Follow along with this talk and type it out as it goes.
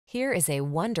Here is a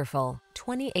wonderful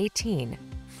 2018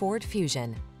 Ford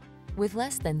Fusion. With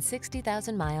less than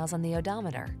 60,000 miles on the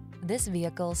odometer, this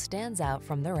vehicle stands out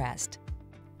from the rest.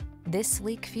 This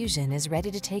sleek Fusion is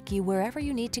ready to take you wherever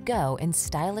you need to go in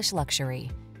stylish luxury.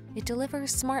 It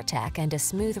delivers smart tech and a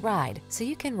smooth ride so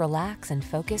you can relax and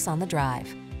focus on the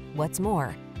drive. What's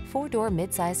more, four-door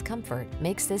midsize comfort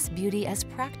makes this beauty as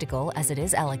practical as it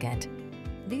is elegant.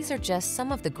 These are just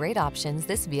some of the great options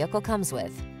this vehicle comes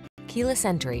with: keyless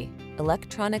entry,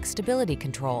 electronic stability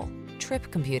control, trip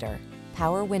computer,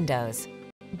 power windows,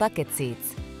 bucket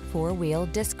seats, four-wheel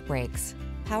disc brakes,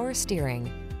 power steering.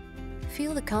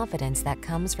 Feel the confidence that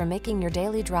comes from making your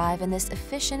daily drive in this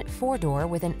efficient four-door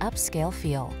with an upscale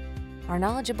feel. Our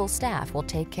knowledgeable staff will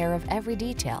take care of every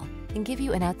detail and give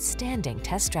you an outstanding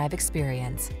test drive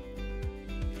experience.